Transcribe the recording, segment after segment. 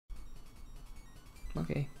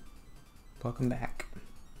Okay. Welcome back.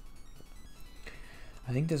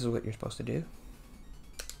 I think this is what you're supposed to do.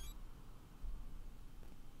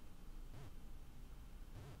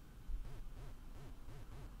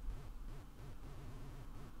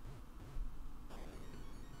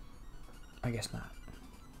 I guess not.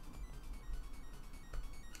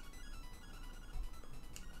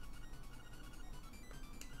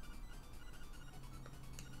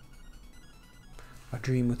 A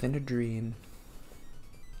dream within a dream.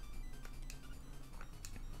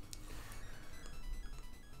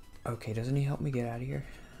 Okay, doesn't he help me get out of here?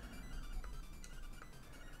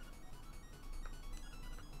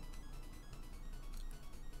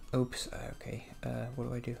 Oops, okay. What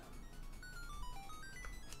do I do?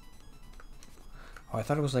 Oh, I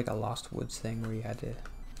thought it was like a Lost Woods thing where you had to...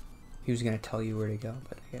 He was gonna tell you where to go,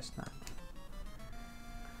 but I guess not.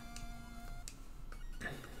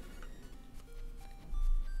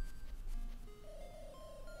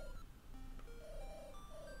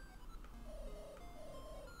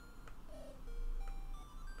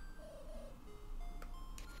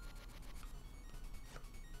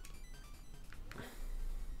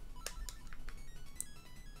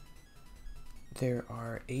 There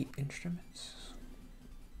are 8 instruments.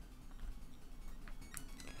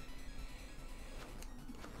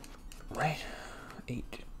 Right, 8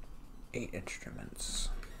 instruments.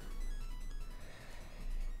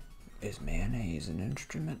 Is mayonnaise an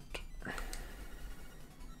instrument? I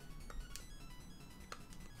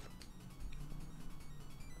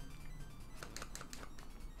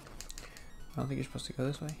don't think you're supposed to go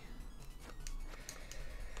this way.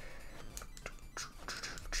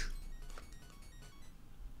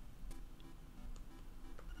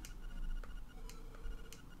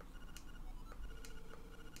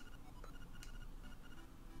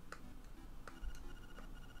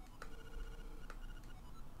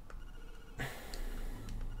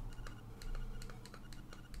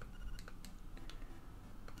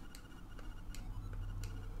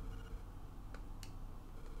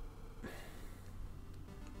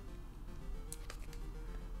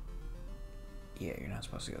 Yeah, you're not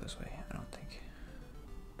supposed to go this way, I don't think.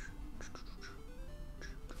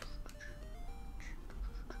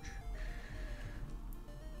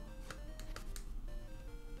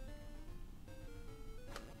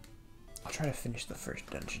 I'll try to finish the first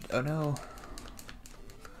dungeon. Oh no!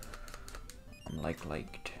 I'm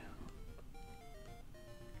liked.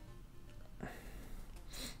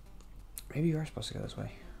 Maybe you are supposed to go this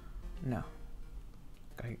way. No.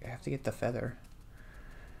 I have to get the feather.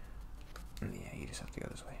 Yeah, you just have to go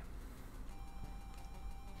this way.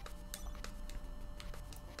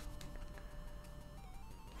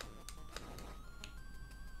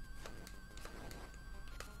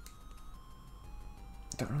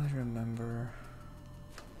 Don't really remember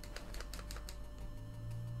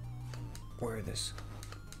where this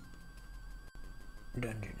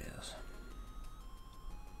dungeon is.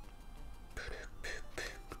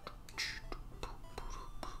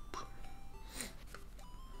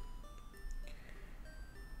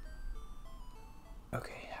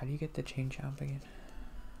 Okay, how do you get the chain chomp again?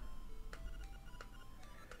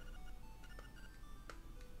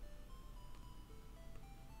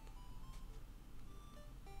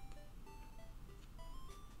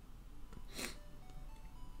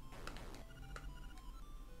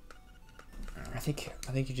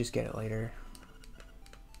 I think you just get it later.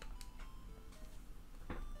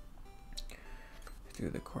 Through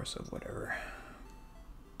the course of whatever.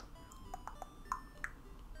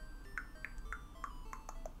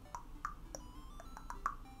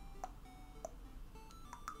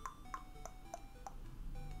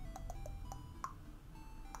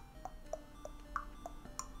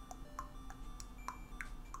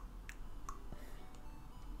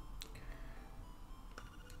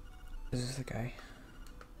 Is this the guy?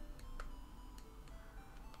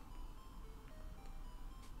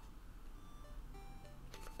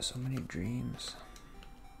 So many dreams.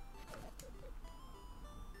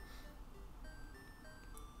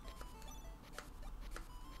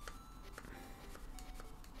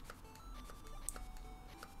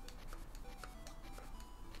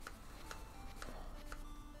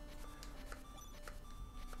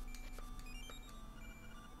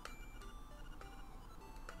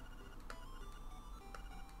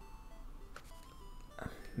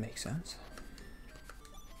 Makes sense.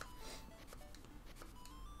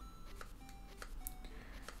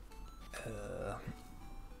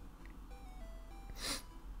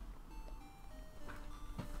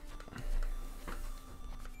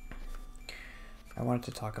 I wanted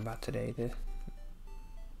to talk about today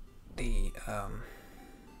the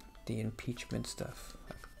impeachment stuff.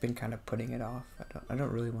 been kind of putting it off. I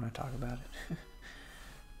don't really want to talk about it.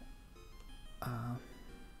 I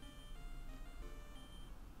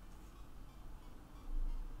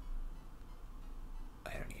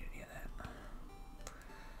don't need any of that.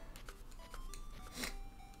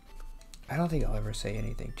 I don't think I'll ever say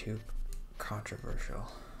anything too controversial.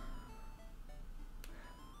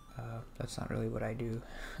 That's not really what I do.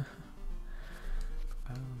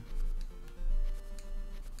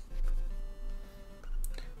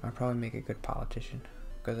 I'll probably make a good politician,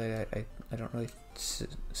 because I don't really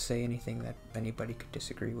say anything that anybody could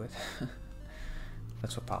disagree with.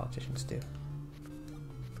 That's what politicians do.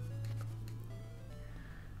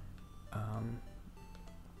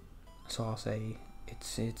 So I'll say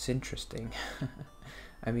it's interesting.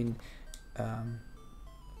 I mean,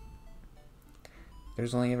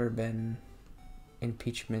 there's only ever been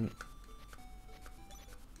impeachment.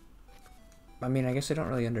 I mean, I guess I don't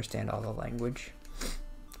really understand all the language.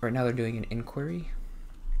 Right now they're doing an inquiry.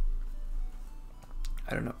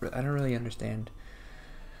 I don't know. I don't really understand.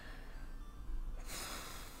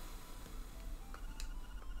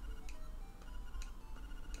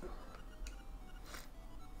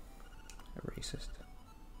 A racist.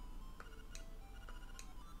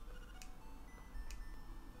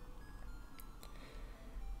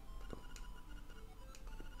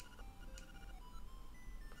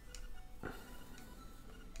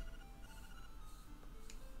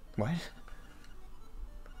 What?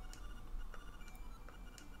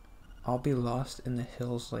 I'll be lost in the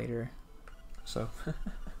hills later. So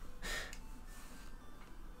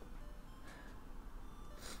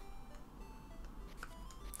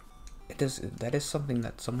that is something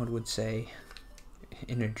that someone would say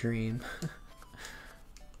in a dream.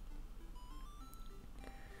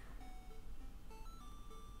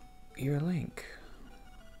 Your link.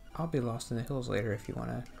 I'll be lost in the hills later if you want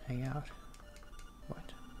to hang out. What?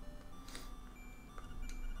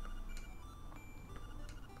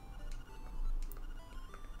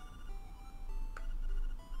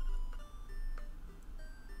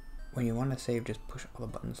 When you want to save, just push all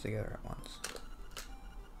the buttons together at once.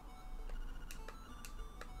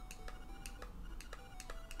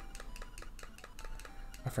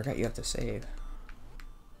 I forgot you have to save.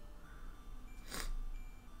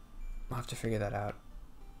 I'll have to figure that out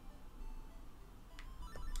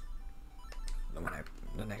when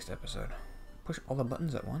the next episode. Push all the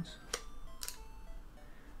buttons at once?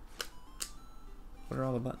 What are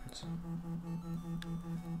all the buttons?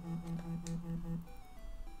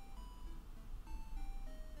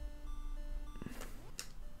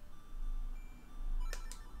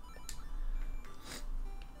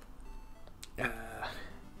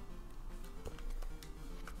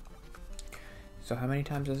 So how many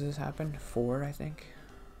times has this happened? 4, I think.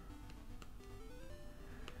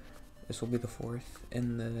 This will be the 4th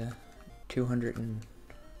in the 250th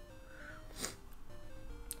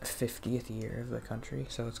year of the country,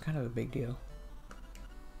 so it's kind of a big deal.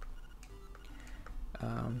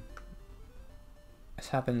 It's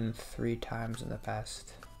happened 3 times in the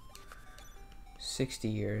past 60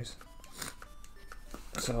 years.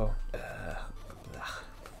 So,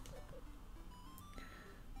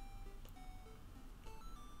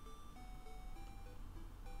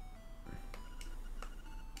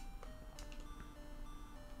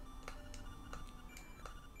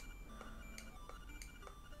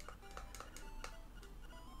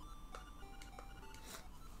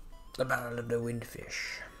 the Battle of the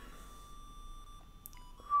Windfish.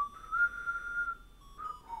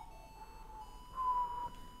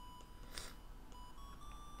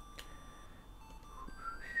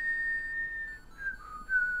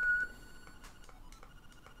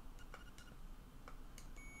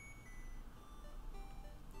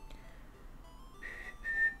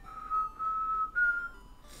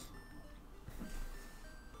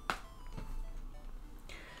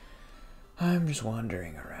 I'm just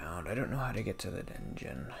wandering around. I don't know how to get to the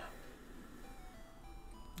dungeon.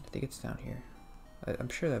 I think it's down here. I'm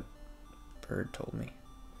sure that bird told me.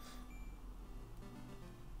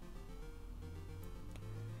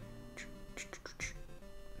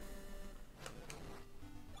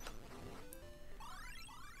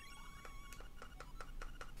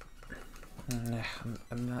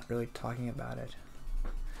 I'm not really talking about it.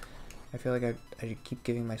 I feel like I keep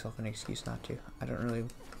giving myself an excuse not to. I don't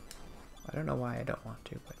know why I don't want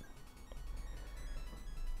to, but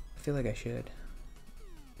I feel like I should,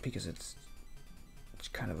 because it's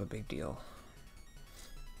kind of a big deal.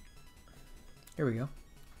 Here we go.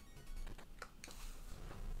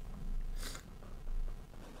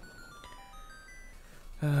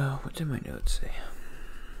 What did my notes say?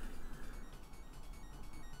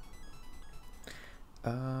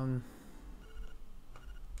 So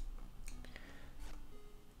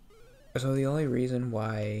the only reason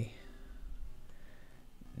why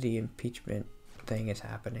the impeachment thing is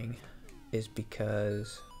happening is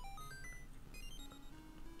because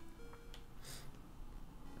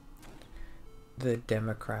the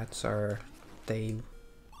Democrats won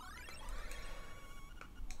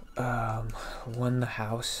the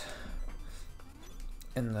House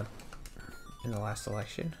in the last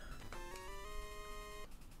election.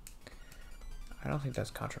 I don't think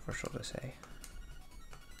that's controversial to say.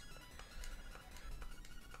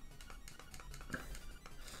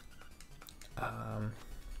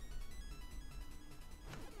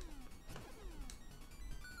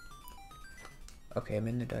 Okay, I'm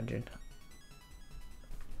in the dungeon.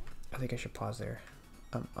 I think I should pause there.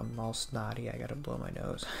 I'm all snotty. I gotta blow my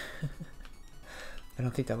nose. I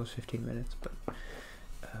don't think that was 15 minutes, but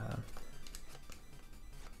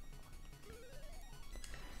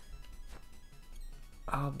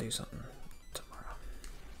I'll do something tomorrow.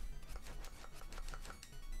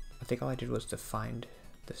 I think all I did was to find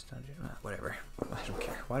this dungeon. Whatever. I don't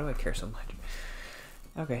care. Why do I care so much?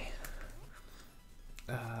 Okay.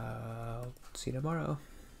 See you tomorrow.